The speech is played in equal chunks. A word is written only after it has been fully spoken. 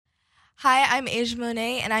Hi, I'm Asia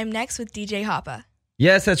Monet, and I'm next with DJ Hoppa.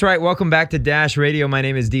 Yes, that's right. Welcome back to Dash Radio. My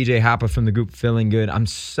name is DJ Hoppa from the group Feeling Good. I'm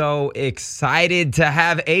so excited to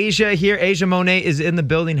have Asia here. Asia Monet is in the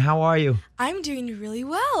building. How are you? I'm doing really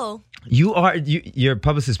well. Your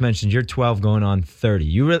publicist mentioned you're 12 going on 30.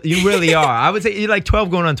 You really are. I would say you're like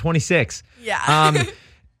 12 going on 26. Yeah.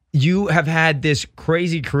 You have had this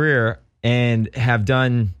crazy career and have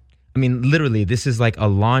done, literally, this is like a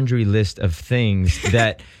laundry list of things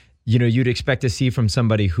that, you'd expect to see from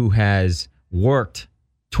somebody who has worked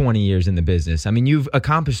 20 years in the business. You've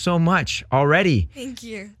accomplished so much already. Thank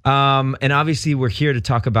you. And obviously we're here to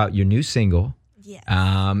talk about your new single. Yes.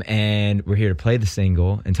 And we're here to play the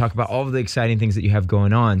single and talk about all of the exciting things that you have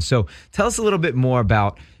going on. So tell us a little bit more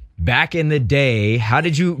about back in the day. How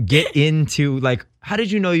did you get into, how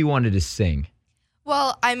did you know you wanted to sing?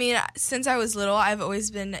 Well, since I was little, I've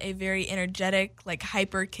always been a very energetic,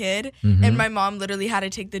 hyper kid. Mm-hmm. And my mom literally had to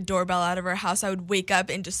take the doorbell out of our house. I would wake up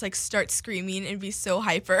and just, start screaming and be so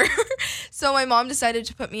hyper. So my mom decided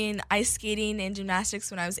to put me in ice skating and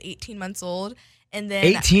gymnastics when I was 18 months old. And then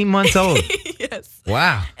 18 months old? Yes.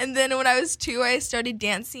 Wow. And then when I was 2, I started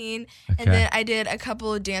dancing. Okay. And then I did a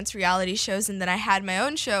couple of dance reality shows. And then I had my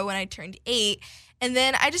own show when I turned 8. And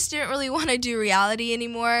then I just didn't really want to do reality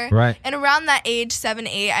anymore. Right. And around that age, 7,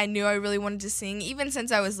 8, I knew I really wanted to sing. Even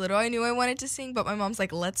since I was little, I knew I wanted to sing. But my mom's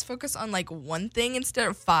like, let's focus on one thing instead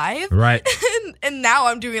of 5. Right. and now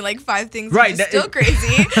I'm doing 5 things, right. which is still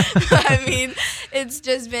crazy. It's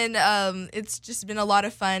just been a lot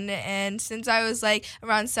of fun. And since I was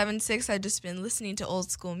around 7, 6, I've just been listening to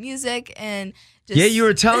old school music and. Yeah, you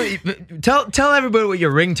were tell everybody what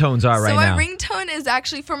your ringtones are right now. So my ringtone is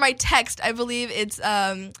actually for my text. I believe it's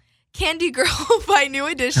Candy Girl by New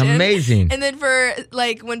Edition. Amazing. And then for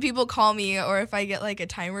when people call me or if I get a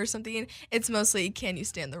timer or something, it's mostly Can You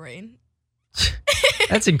Stand the Rain?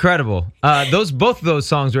 That's incredible. Both of those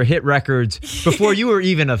songs were hit records before you were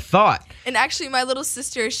even a thought. And actually, my little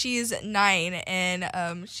sister, she's 9,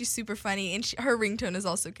 and she's super funny, and her ringtone is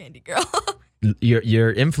also Candy Girl.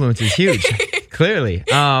 Your influence is huge, clearly.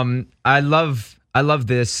 I love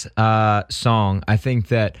this song. I think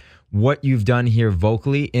that what you've done here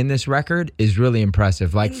vocally in this record is really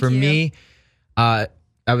impressive. For me, I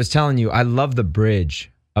was telling you, I love the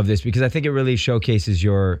bridge of this because I think it really showcases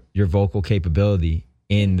your vocal capability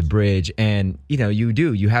in the bridge. And,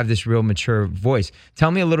 you have this real mature voice.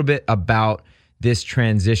 Tell me a little bit about this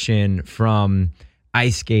transition from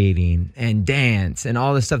ice skating and dance and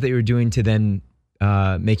all the stuff that you were doing to then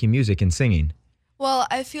making music and singing. Well,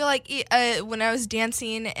 I feel like when I was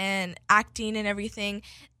dancing and acting and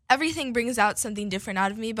everything brings out something different out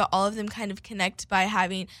of me, but all of them kind of connect by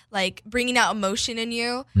having bringing out emotion in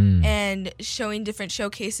you and showing different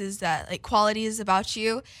showcases that qualities about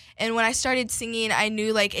you. And when I started singing, I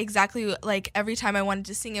knew exactly every time I wanted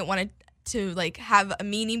to sing it, wanted to have a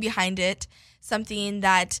meaning behind it, something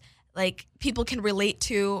that people can relate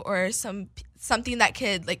to, or something that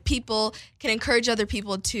could people can encourage other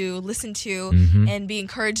people to listen to and be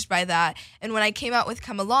encouraged by that. And when I came out with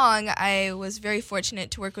Come Along, I was very fortunate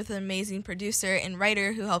to work with an amazing producer and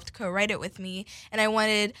writer who helped co-write it with me. And I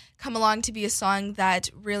wanted Come Along to be a song that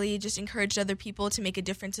really just encouraged other people to make a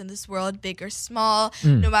difference in this world, big or small,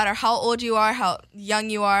 no matter how old you are, how young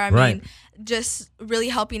you are. I mean, just really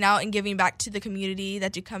helping out and giving back to the community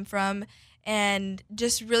that you come from. And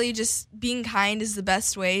just being kind is the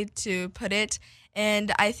best way to put it.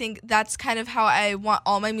 And I think that's kind of how I want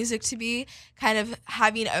all my music to be, kind of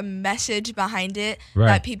having a message behind it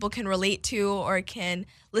that people can relate to or can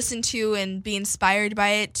listen to and be inspired by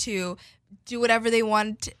it to do whatever they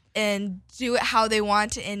want and do it how they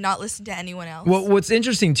want and not listen to anyone else. Well, what's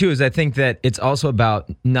interesting too is I think that it's also about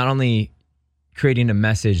not only creating a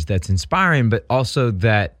message that's inspiring, but also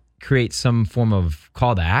that create some form of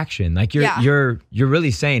call to action. You're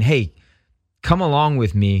really saying, hey, come along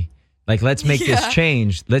with me. Let's make this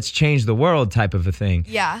change. Let's change the world type of a thing.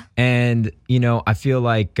 Yeah. And, I feel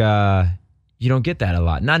like you don't get that a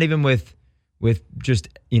lot. Not even with just,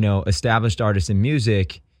 established artists in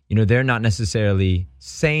music. They're not necessarily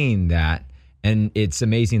saying that. And it's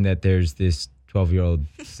amazing that there's this 12-year-old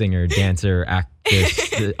singer, dancer, actress,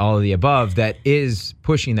 all of the above that is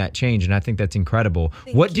pushing that change, and I think that's incredible.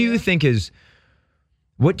 What do you think is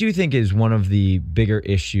one of the bigger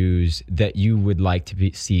issues that you would like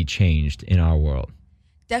to see changed in our world?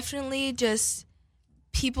 Definitely just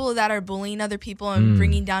people that are bullying other people and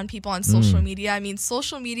bringing down people on social media. I mean,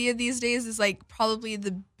 social media these days is probably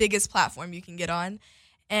the biggest platform you can get on.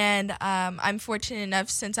 And I'm fortunate enough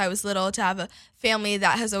since I was little to have a family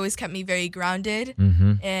that has always kept me very grounded.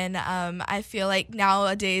 And I feel like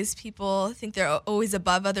nowadays people think they're always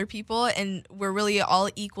above other people, and we're really all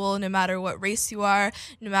equal no matter what race you are,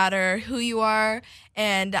 no matter who you are.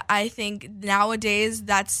 And I think nowadays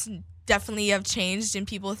that's definitely have changed, and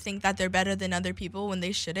people think that they're better than other people when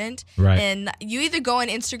they shouldn't. Right. And you either go on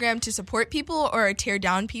Instagram to support people or tear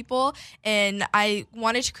down people. And I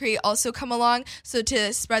wanted to create Also Come Along, so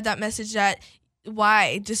to spread that message that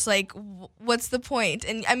why, just like, what's the point?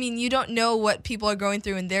 And I mean, you don't know what people are going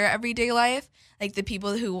through in their everyday life, like the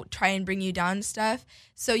people who try and bring you down and stuff.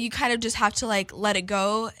 So you kind of just have to like let it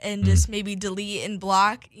go and just maybe delete and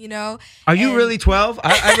block, you know. Are you really 12?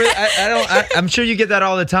 I'm sure you get that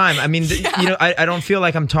all the time. I mean, you know, I don't feel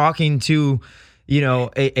like I'm talking to, you know,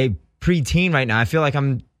 a preteen right now. I feel like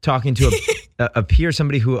I'm talking to a peer,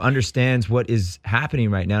 somebody who understands what is happening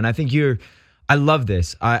right now. And I think I love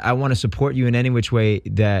this. I want to support you in any which way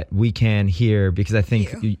that we can here, because I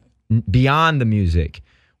think beyond the music,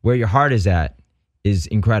 where your heart is at is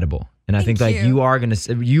incredible. And I think like you are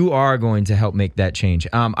going to help make that change.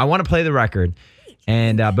 I want to play the record.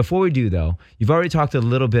 And before we do, though, you've already talked a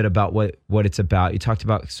little bit about what it's about. You talked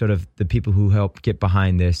about sort of the people who helped get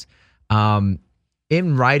behind this. In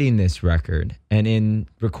writing this record and in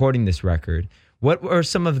recording this record, what were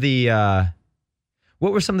some of the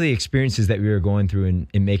experiences that we were going through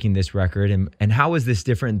in making this record? And how is this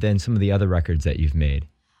different than some of the other records that you've made?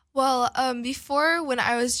 Well, before, when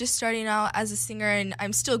I was just starting out as a singer, and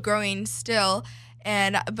I'm still growing still,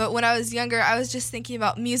 but when I was younger, I was just thinking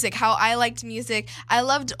about music, how I liked music. I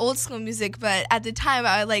loved old school music, but at the time,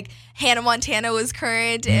 I like Hannah Montana was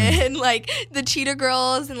current, and like the Cheetah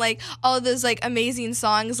Girls, and like all of those like amazing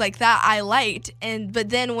songs like that I liked. But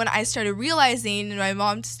then when I started realizing, and my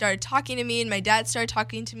mom started talking to me, and my dad started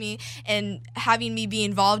talking to me, and having me be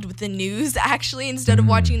involved with the news actually, instead of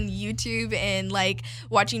watching YouTube and like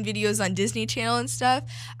watching videos on Disney Channel and stuff,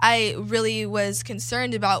 I really was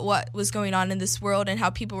concerned about what was going on in this world and how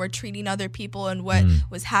people were treating other people and what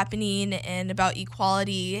was happening, and about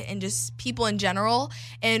equality and just people in general.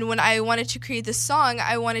 And when I wanted to create this song,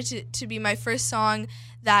 I wanted it to be my first song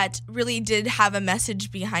that really did have a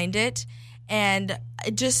message behind it. And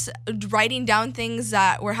just writing down things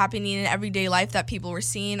that were happening in everyday life that people were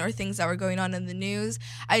seeing, or things that were going on in the news.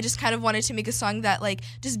 I just kind of wanted to make a song that like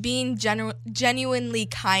just being genuinely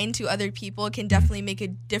kind to other people can definitely make a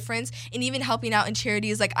difference. And even helping out in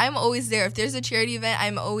charities, like I'm always there. If there's a charity event,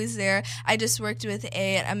 I'm always there. I just worked with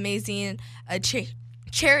an amazing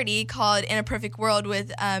charity called In a Perfect World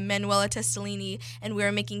with Manuela Testolini, and we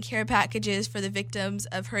were making care packages for the victims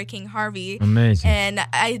of Hurricane Harvey. Amazing. And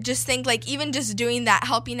I just think like even just doing that,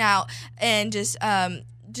 helping out, and just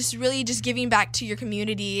really just giving back to your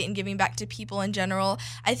community and giving back to people in general,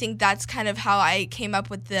 I think that's kind of how I came up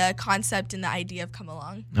with the concept and the idea of Come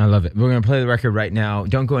Along. I love it. We're going to play the record right now.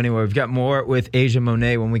 Don't go anywhere. We've got more with Asia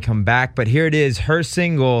Monet when we come back, but here it is, her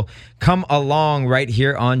single, Come Along, right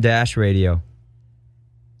here on Dash Radio.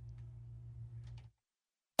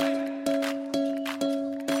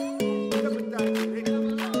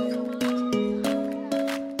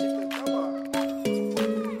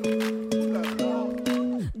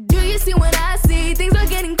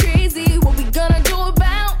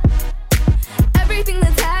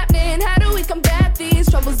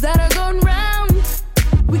 That are going round.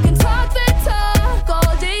 We can talk that talk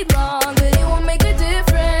all day long, but it won't make a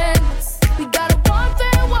difference. We gotta walk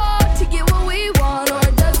that walk to get what we want, or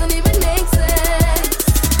it doesn't even make sense.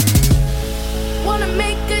 Wanna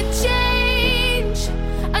make a change,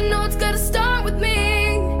 I know it's gotta start with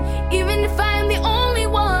me. Even if I'm the only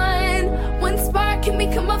one spark can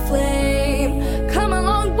become a flame. Come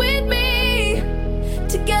along with me,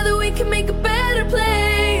 together we can make a better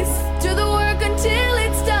place. Do the work until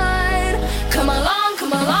it's done. Come along,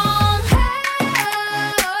 come along. Hey,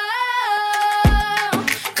 oh,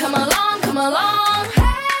 come along, come along.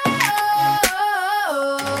 Hey,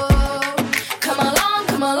 oh, come along,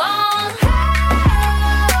 come along. Hey,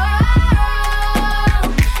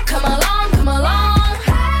 oh, come along, come along.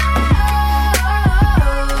 Hey,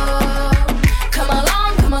 oh, come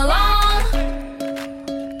along, come along.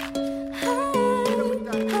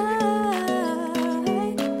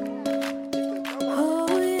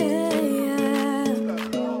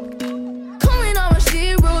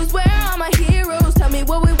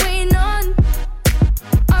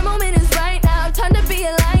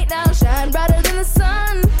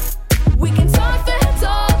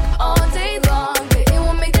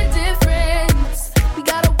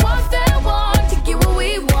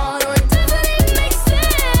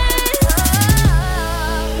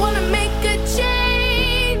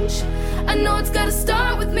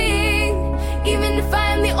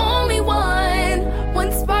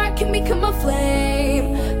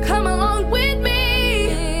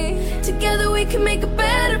 we can make a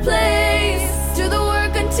better place. Do the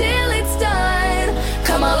work until it's done.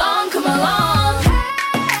 Come along, come along.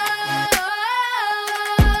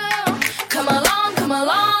 Come along, come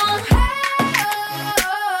along.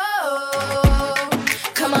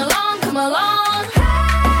 Come along, come along.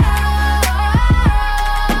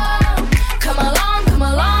 Come along, come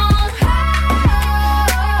along.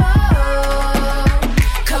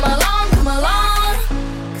 Come along, come along.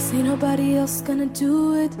 'Cause ain't nobody else gonna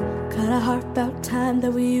do it. Got a heart about time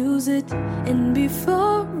that we use it. And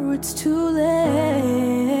before it's too late.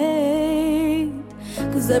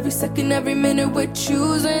 'Cause every second, every minute we're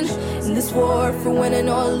choosing. In this war for winning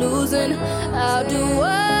or losing, I'll do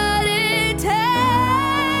what it takes.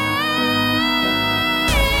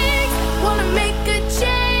 Wanna make a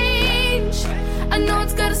change. I know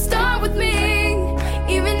it's gotta start with me.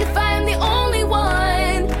 Even if I am the only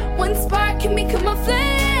one, one spark can become a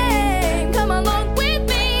flame. Come along with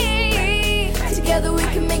me. Together we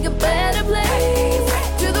can make a better place.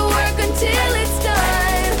 Do the work until it's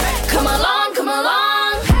done. Come along, come along.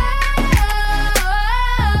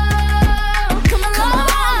 Come along,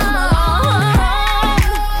 come along.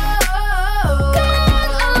 Come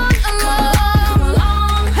along, come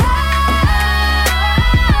along.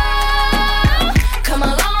 Come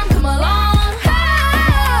along, come along.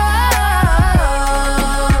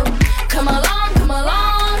 Come along, come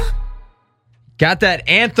along. Got that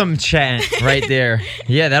anthem chant right there.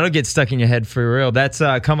 Yeah, that'll get stuck in your head for real. That's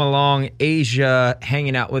Come Along, Asia,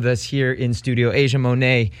 hanging out with us here in studio. Asia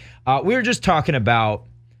Monet. We were just talking about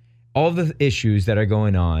all the issues that are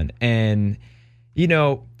going on. And, you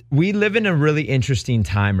know, we live in a really interesting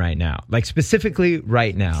time right now. Like specifically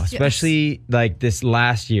right now, especially like this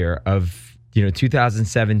last year of,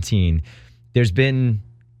 2017. There's been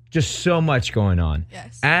just so much going on.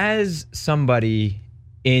 Yes. As somebody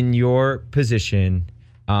in your position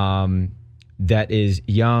that is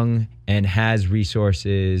young and has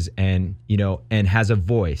resources and, and has a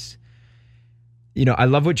voice, I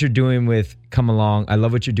love what you're doing with Come Along. I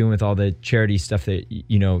love what you're doing with all the charity stuff that,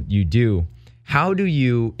 you do. How do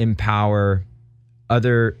you empower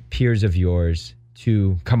other peers of yours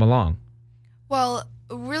to come along? Well,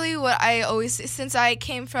 really what I always, since I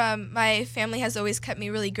came from, my family has always kept me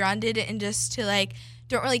really grounded and just to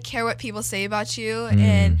don't really care what people say about you.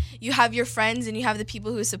 And you have your friends and you have the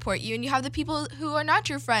people who support you and you have the people who are not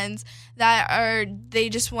your friends they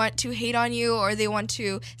just want to hate on you or they want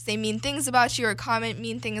to say mean things about you or comment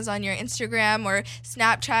mean things on your Instagram or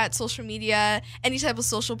Snapchat, social media, any type of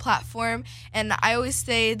social platform. And I always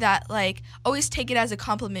say that always take it as a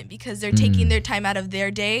compliment because they're taking their time out of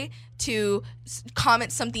their day to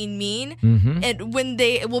comment something mean, and when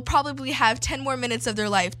they will probably have 10 more minutes of their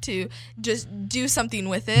life to just do something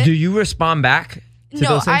with it. Do you respond back to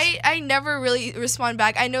those things? I never really respond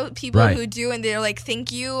back. I know people who do, and they're like,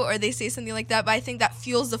 thank you, or they say something like that, but I think that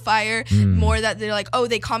fuels the fire more that they're like, oh,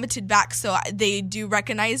 they commented back, so they do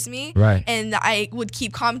recognize me. Right. And I would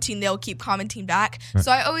keep commenting, they'll keep commenting back. Right.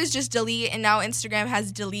 So I always just delete, and now Instagram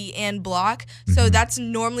has delete and block. So that's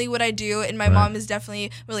normally what I do, and my mom is definitely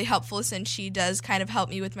really helpful since she does kind of help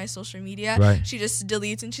me with my social media. Right. She just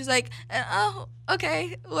deletes, and she's like, oh,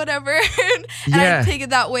 okay, whatever. And I take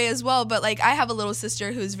it that way as well. But I have a little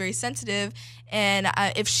sister who's very sensitive, and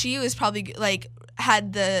if she was probably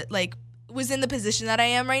was in the position that I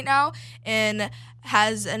am right now and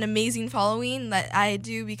has an amazing following that I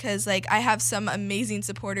do because I have some amazing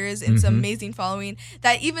supporters and some amazing following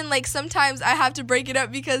that even sometimes I have to break it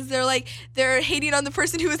up because they're hating on the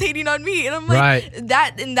person who was hating on me, and I'm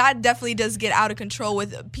that definitely does get out of control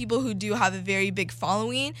with people who do have a very big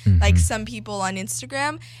following, like some people on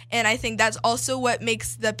Instagram. And I think that's also what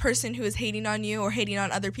makes the person who is hating on you or hating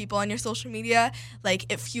on other people on your social media,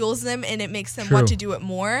 it fuels them and it makes them want to do it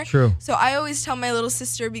more. True. So I always tell my little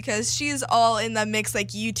sister, because she's all in the mix,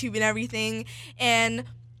 YouTube and everything, and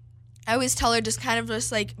I always tell her just kind of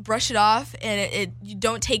brush it off, and you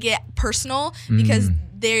don't take it personal because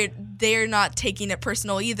they're not taking it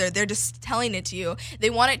personal either. They're just telling it to you.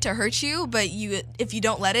 They want it to hurt you, but if you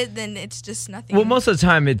don't let it, then it's just nothing. Well, most of the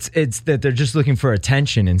time it's that they're just looking for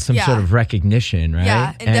attention and some sort of recognition, right?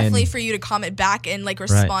 Yeah, and definitely for you to comment back and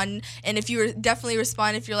respond. Right. And if you definitely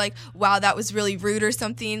respond, if you're like, wow, that was really rude or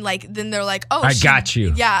something, then they're like, oh, I got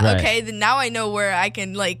you. Yeah, right. Okay, then now I know where I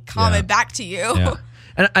can comment back to you. Yeah.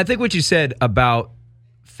 And I think what you said about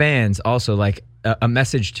fans also, a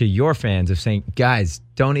message to your fans of saying, guys,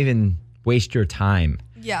 don't even waste your time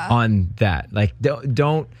on that.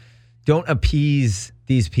 Don't appease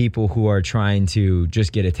these people who are trying to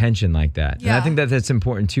just get attention like that. Yeah. And I think that that's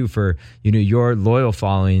important too for, your loyal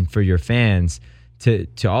following, for your fans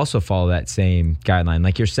to also follow that same guideline.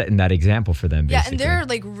 Like you're setting that example for them. Yeah, basically. and they're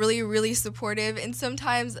like really, really supportive. And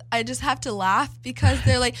sometimes I just have to laugh because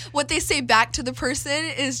they're like, what they say back to the person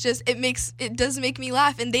is just, it does make me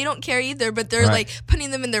laugh. And they don't care either, but they're like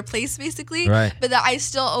putting them in their place basically. Right. But that I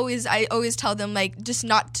always tell them like just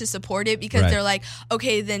not to support it because they're like,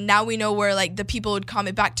 okay, then now we know where like the people would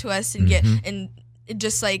comment back to us and get, and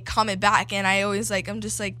just like comment back. And I always like, I'm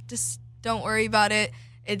just like, just don't worry about it.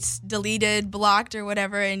 It's deleted, blocked, or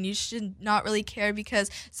whatever, and you should not really care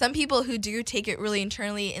because some people who do take it really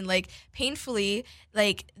internally and like painfully,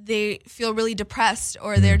 like they feel really depressed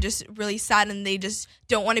or they're just really sad and they just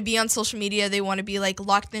don't want to be on social media. They want to be like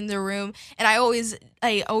locked in their room. And I always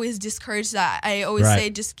discourage that. I always say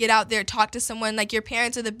just get out there, talk to someone. Like your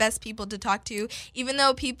parents are the best people to talk to. Even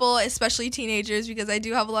though people, especially teenagers, because I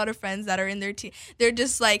do have a lot of friends that are in their they're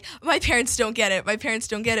just like, my parents don't get it. But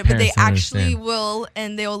they actually will,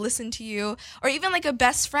 and they will listen to you. Or even like a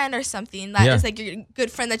best friend or something that is like your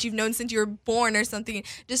good friend that you've known since you were born or something.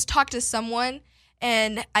 Just talk to someone.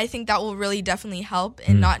 And I think that will really definitely help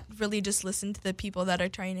and not really just listen to the people that are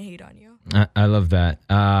trying to hate on you. I love that.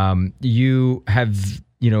 You have,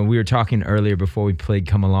 we were talking earlier before we played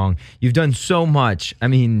Come Along. You've done so much. I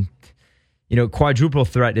mean, quadruple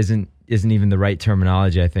threat isn't even the right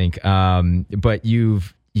terminology, I think. But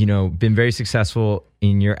you've, been very successful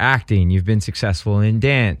in your acting. You've been successful in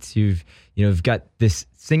dance. You've got this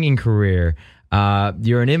singing career.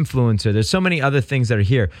 You're an influencer. There's so many other things that are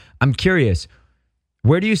here. I'm curious.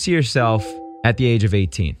 Where do you see yourself at the age of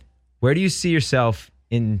 18? Where do you see yourself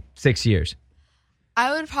in 6 years?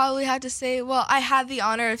 I would probably have to say, well, I had the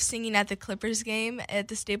honor of singing at the Clippers game at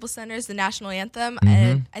the Staples Center as the national anthem.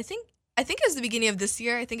 And I think it was the beginning of this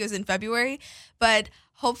year. I think it was in February. But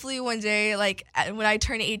hopefully one day, like when I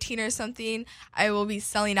turn 18 or something, I will be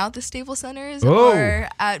selling out the Staples Centers or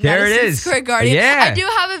at Madison Square Garden. Yeah. I do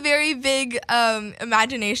have a very big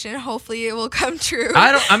imagination. Hopefully it will come true.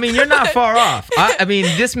 You're not far off. I mean,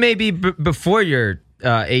 this may be before you're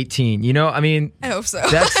 18. I hope so.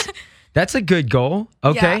 That's a good goal.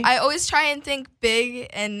 Okay. Yeah, I always try and think big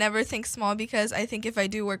and never think small because I think if I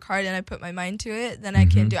do work hard and I put my mind to it, then I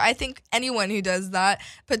can do it. I think anyone who does that,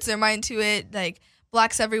 puts their mind to it, like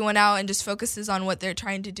blocks everyone out and just focuses on what they're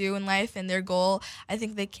trying to do in life and their goal, I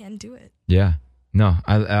think they can do it. Yeah. No,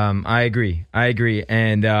 I agree.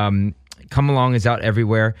 And Come Along is out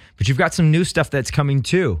everywhere, but you've got some new stuff that's coming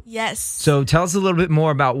too. Yes. So tell us a little bit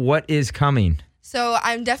more about what is coming. So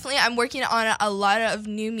I'm working on a lot of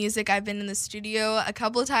new music. I've been in the studio a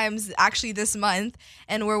couple of times actually this month,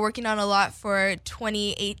 and we're working on a lot for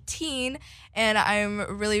 2018. And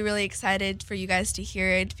I'm really, really excited for you guys to hear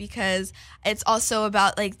it because it's also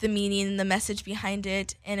about like the meaning and the message behind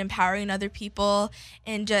it and empowering other people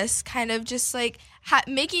and just kind of just like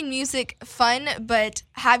making music fun, but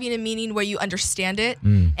having a meaning where you understand it.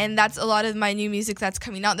 And that's a lot of my new music that's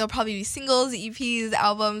coming out. There'll probably be singles, EPs,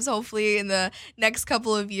 albums, hopefully in the next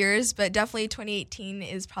couple of years, but definitely 2018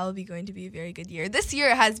 is probably going to be a very good year. This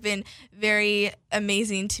year has been very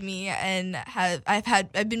amazing to me, and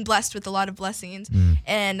I've been blessed with a lot of blessings,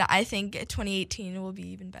 and I think 2018 will be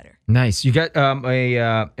even better. Nice. You got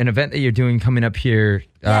an event that you're doing coming up here.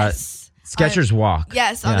 Yes. Skechers Walk.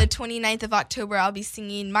 Yes, on the 29th of October, I'll be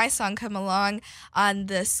singing my song Come Along on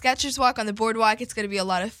the Skechers Walk, on the boardwalk. It's going to be a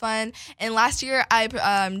lot of fun. And last year, I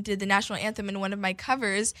did the national anthem in one of my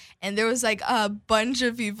covers, and there was like a bunch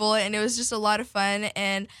of people, and it was just a lot of fun.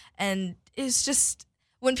 And it's just,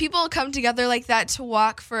 when people come together like that to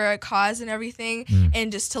walk for a cause and everything,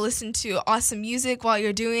 and just to listen to awesome music while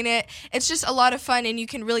you're doing it, it's just a lot of fun, and you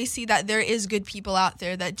can really see that there is good people out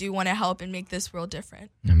there that do want to help and make this world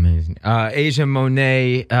different. Amazing. Asia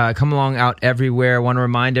Monet, Come Along out everywhere. I want to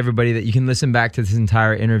remind everybody that you can listen back to this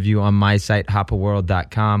entire interview on my site,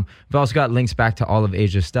 hoppaworld.com. We've also got links back to all of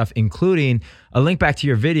Asia's stuff, including a link back to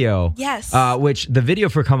your video. Yes. Which the video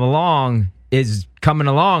for Come Along is coming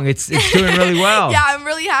along. It's doing really well. Yeah, I'm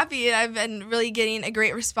really happy, and I've been really getting a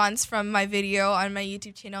great response from my video on my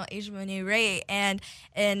YouTube channel, Asia Monet Ray, and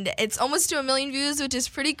it's almost to 1 million views, which is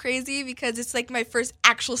pretty crazy because it's like my first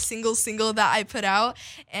actual single that I put out,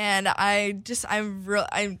 and I'm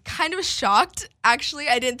kind of shocked. Actually,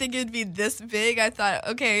 I didn't think it would be this big. I thought,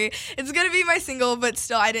 okay, it's gonna be my single, but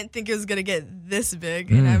still, I didn't think it was gonna get this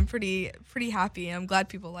big, and I'm pretty happy, and I'm glad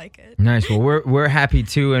people like it. Nice. Well, we're happy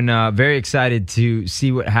too, and very excited to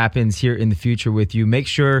see what happens here in the future with you. Make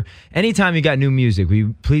sure anytime you got new music,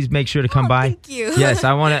 please make sure to come by. Thank you. Yes,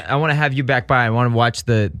 I want to have you back by. I want to watch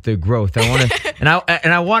the growth. I want to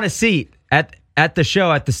and I want a seat at at the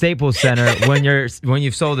show at the Staples Center when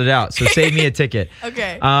you've sold it out. So save me a ticket.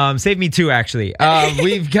 Okay. Save me 2 actually.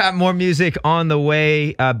 We've got more music on the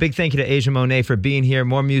way. Big thank you to Asia Monet for being here.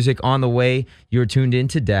 More music on the way. You're tuned in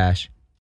to Dash.